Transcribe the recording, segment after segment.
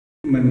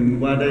mình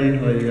qua đây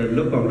hồi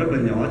lúc còn rất là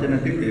nhỏ cho nên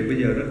tiếng Việt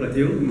bây giờ rất là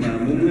yếu, mà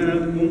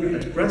muốn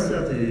express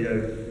thì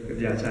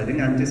dạ xài tiếng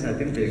Anh chứ xài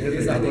tiếng Việt thì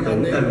không có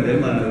đủ tầng để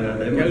mà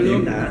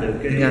diễn tả được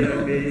cái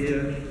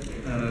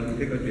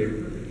câu chuyện.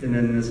 Cho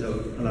nên so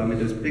allow me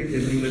to speak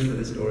in English for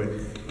this story.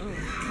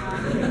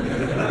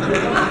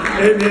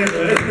 Amen,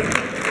 right?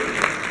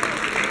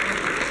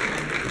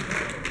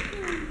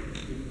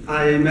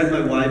 I met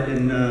my wife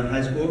in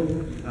high school.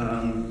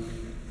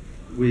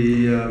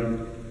 We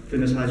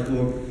finished high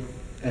school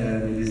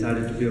and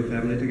decided to build a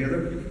family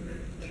together.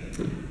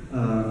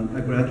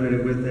 I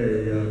graduated with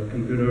a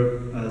computer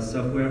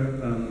software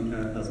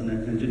as an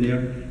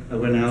engineer. I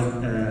went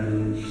out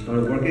and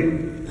started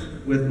working.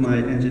 With my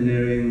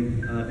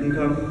engineering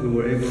income, we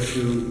were able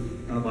to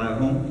buy a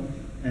home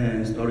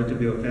and started to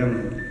build a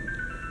family.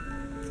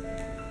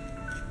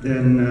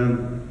 Then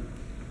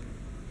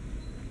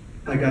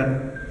I got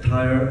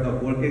tired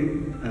of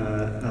working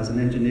as an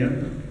engineer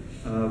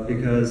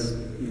because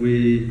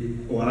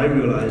I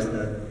realized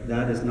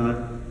that is not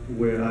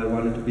where I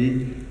wanted to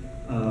be,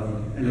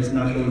 and it's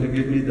not going to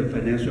give me the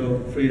financial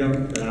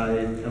freedom that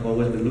I have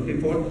always been looking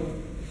for.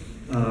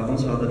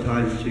 Also at the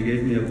time, she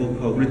gave me a book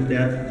called Rich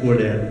Dad, Poor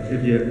Dad.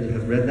 If you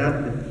have read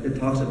that, it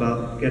talks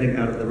about getting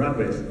out of the rat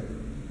race.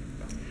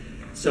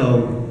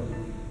 So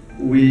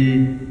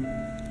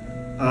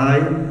I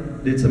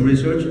did some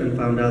research and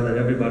found out that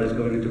everybody's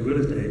going into real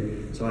estate.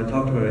 So I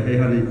talked to her, hey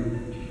honey,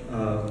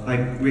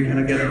 we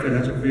cannot get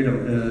financial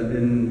freedom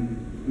in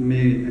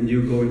me and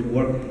you going to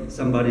work.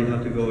 Somebody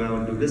have to go out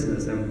and do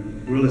business, and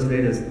real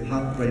estate is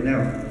hot right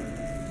now.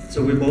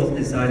 So we both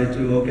decided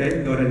to,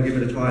 okay, go ahead and give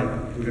it a try.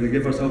 We're going to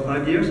give ourselves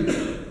 5 years.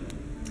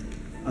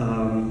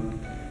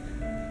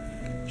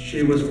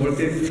 She was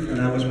working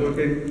and I was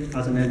working.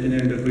 As an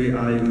engineering degree,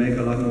 I make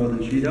a lot more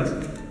than she does,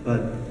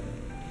 but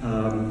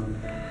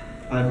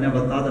I've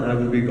never thought that I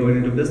would be going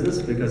into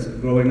business because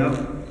growing up,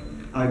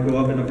 I grew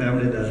up in a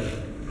family that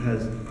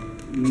has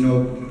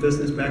no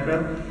business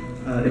background.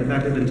 In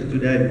fact, even to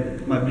today,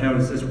 my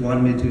parents just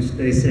want me to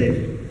stay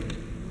safe.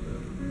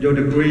 With your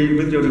degree, you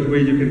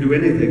can do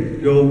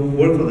anything. Go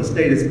work for the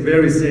state, it's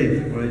very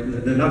safe, right?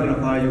 They're not going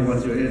to fire you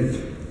once you're in.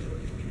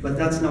 But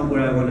that's not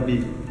where I want to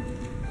be.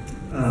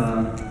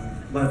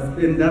 But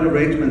in that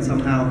arrangement,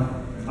 somehow,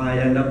 I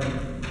end up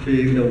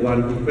being the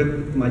one who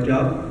quit my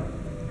job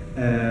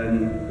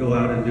and go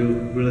out and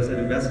do real estate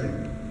investing.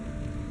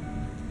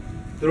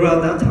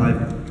 Throughout that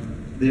time,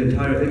 the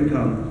entire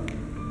income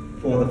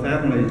for the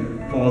family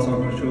falls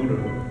on her shoulder.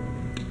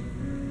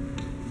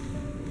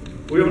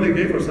 We only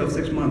gave ourselves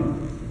 6 months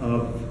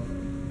of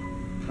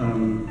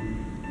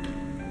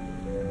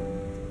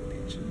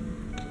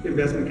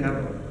investment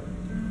capital.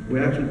 We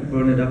actually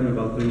burned it up in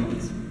about 3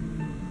 months.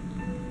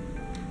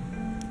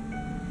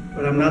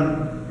 But I'm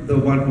not the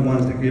one who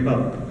wants to give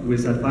up. We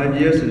said 5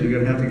 years, so you're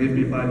going to have to give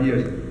me 5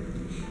 years.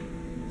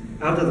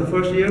 After the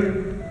first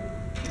year,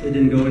 it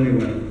didn't go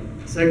anywhere.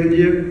 Second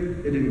year,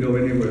 it didn't go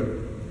anywhere.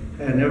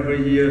 And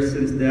every year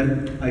since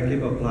then, I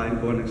keep applying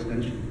for an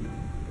extension.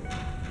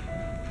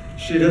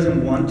 She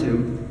doesn't want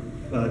to,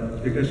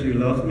 but because she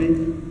loves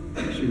me,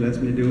 she lets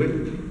me do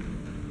it.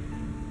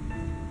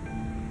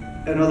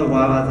 Another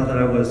while, I thought that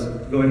I was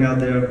going out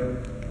there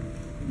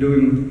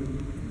doing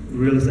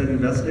real estate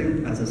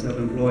investing as a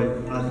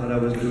self-employed. I thought I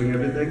was doing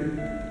everything,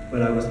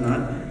 but I was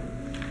not.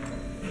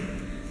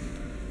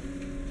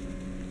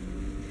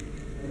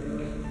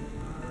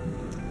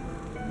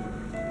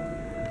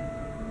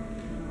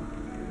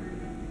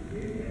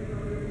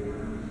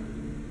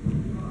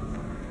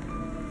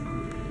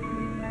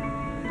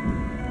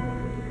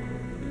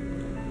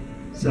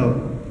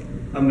 So,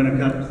 I'm going to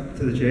cut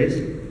to the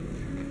chase,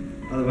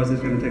 otherwise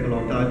it's going to take a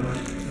long time.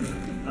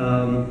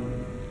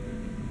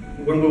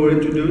 When we were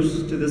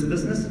introduced to this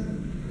business,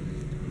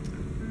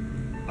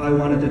 I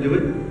wanted to do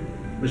it,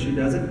 but she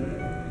doesn't,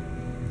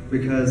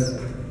 because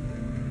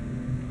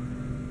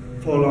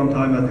for a long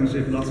time I think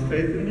she's lost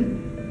faith in me,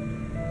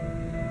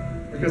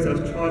 because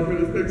I've tried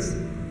many things,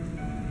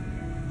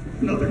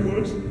 nothing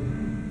works.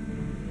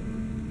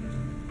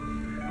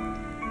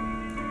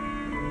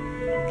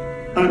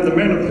 I'm the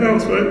man of the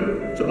house,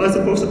 right? So I'm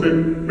supposed to be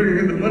bringing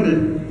in the money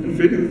and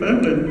feeding the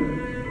family,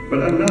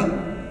 but I'm not.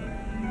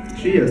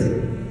 She is.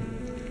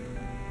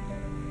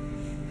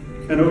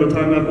 And over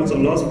time, I've also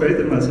lost faith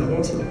in myself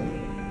also,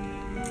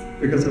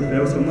 because I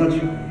failed so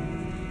much.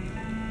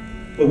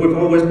 But we've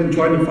always been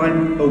trying to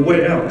find a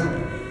way out.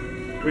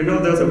 We know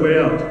there's a way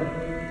out.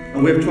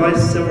 And we've tried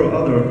several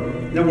other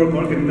network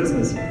marketing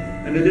business,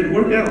 and it didn't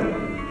work out.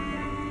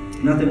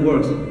 Nothing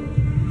works.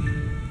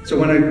 So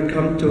when I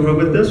come to her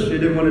with this, she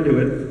didn't want to do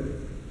it.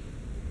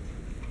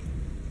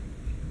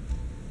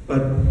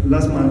 But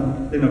last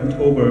month, in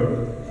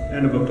October,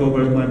 end of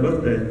October is my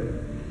birthday.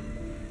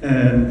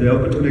 And the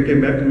opportunity came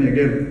back to me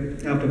again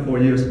after 4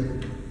 years.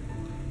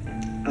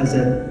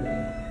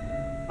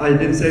 I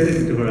didn't say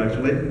anything to her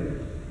actually.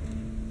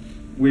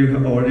 We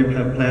already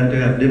have planned to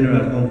have dinner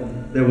at home.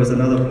 There was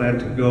another plan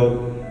to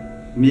go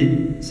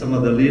meet some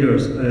of the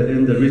leaders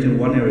in the Region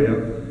 1 area.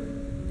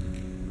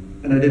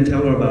 And I didn't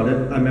tell her about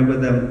it. I met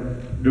with them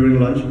during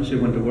lunch, she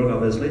went to work,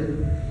 obviously.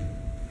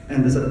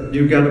 And they said,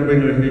 you gotta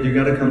bring her here, you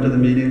gotta come to the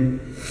meeting,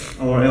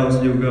 or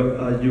else you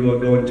are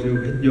going to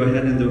hit your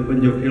head in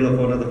your pillow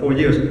for another 4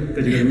 years,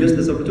 because you're gonna miss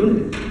this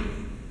opportunity.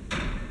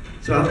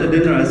 So after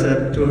dinner, I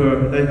said to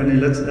her, hey honey,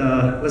 let's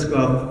go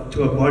out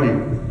to a party.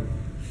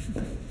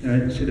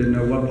 And she didn't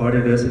know what party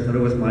it is, she thought it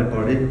was my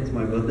party, it's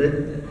my birthday.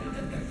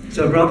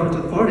 So I brought her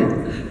to the party.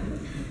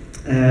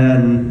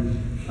 And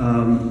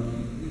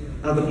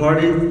at the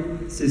party,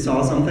 she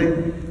saw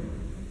something,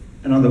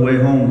 and on the way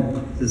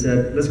home, she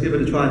said, let's give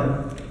it a try.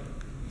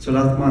 So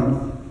last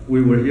month,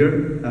 we were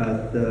here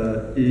at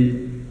the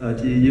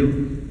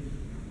DEU,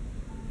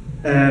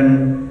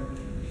 and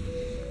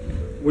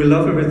we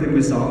love everything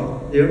we saw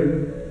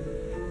here.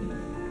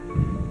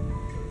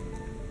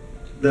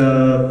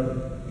 The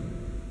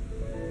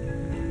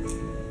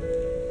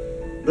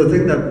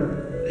thing that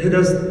hit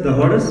us the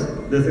hardest,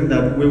 the thing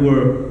that we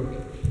were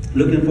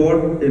looking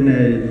for in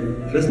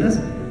a business,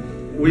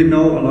 we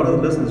know a lot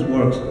of the business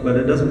works, but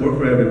it doesn't work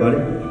for everybody.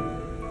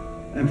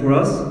 And for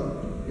us,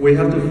 we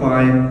have to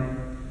find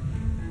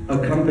a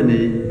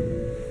company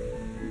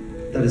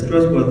that is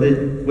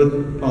trustworthy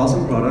with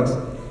awesome products.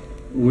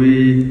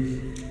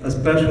 We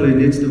especially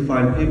need to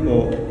find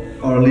people,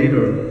 our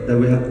leader,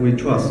 that we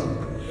trust.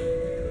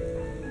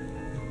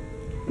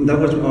 And that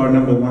was our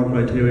number one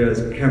criteria,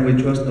 is can we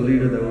trust the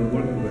leader that we're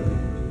working with?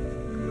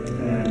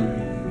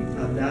 And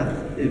at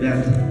that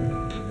event,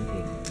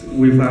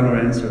 we found our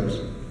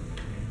answers.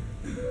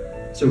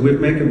 So we've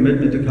made a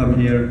commitment to come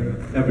here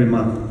every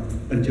month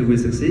until we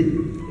succeed.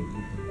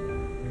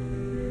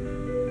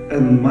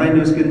 And my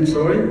new skin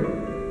story,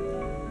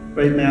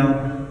 right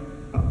now,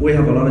 we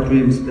have a lot of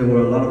dreams. There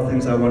were a lot of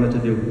things I wanted to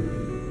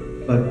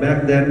do. But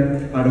back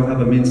then, I don't have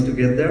a means to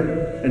get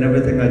there, and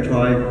everything I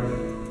tried,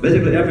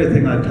 basically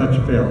everything I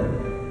touched failed.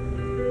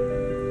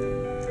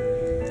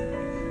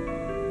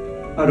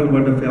 I don't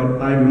want to fail.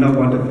 I do not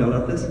want to fail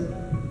at this.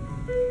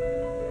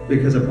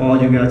 Because of all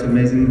you guys,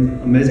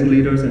 amazing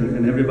leaders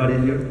and everybody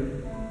here,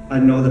 I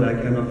know that I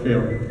cannot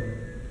fail.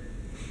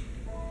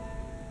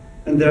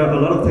 And there are a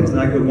lot of things that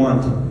I could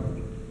want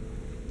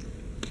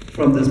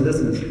from this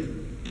business.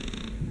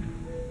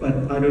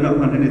 But I do not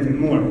want anything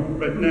more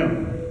right now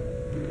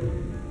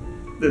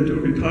than to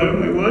retire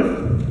my wife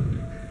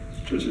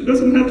so she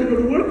doesn't have to go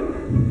to work.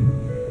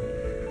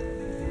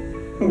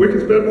 And we can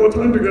spend more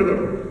time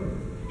together.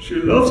 She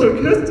loves her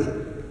kids,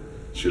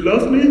 she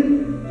loves me,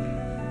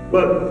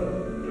 but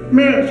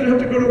man, she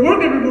has to go to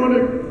work every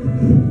morning.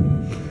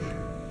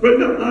 Right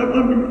now,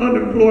 I'm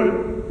unemployed.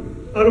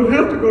 I don't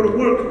have to go to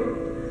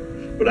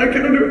work, but I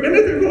cannot do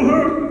anything for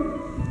her.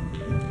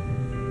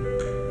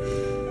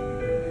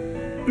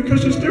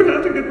 Because she still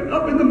has to get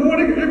up in the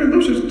morning, even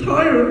though she's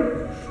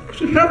tired.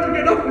 She has to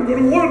get up and go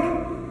to work.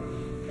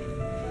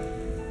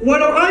 Why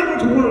don't I go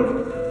to work?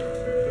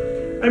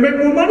 I make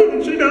more money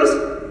than she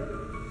does.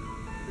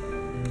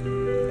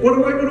 Why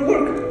do I go to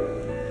work?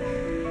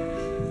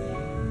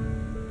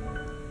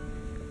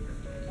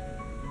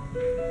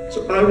 So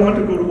I want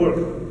to go to work,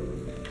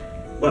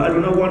 but I do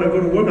not want to go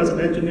to work as an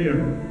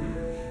engineer.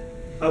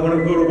 I want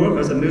to go to work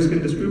as a new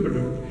skin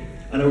distributor,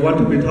 and I want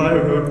to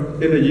retire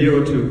her in a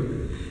year or two.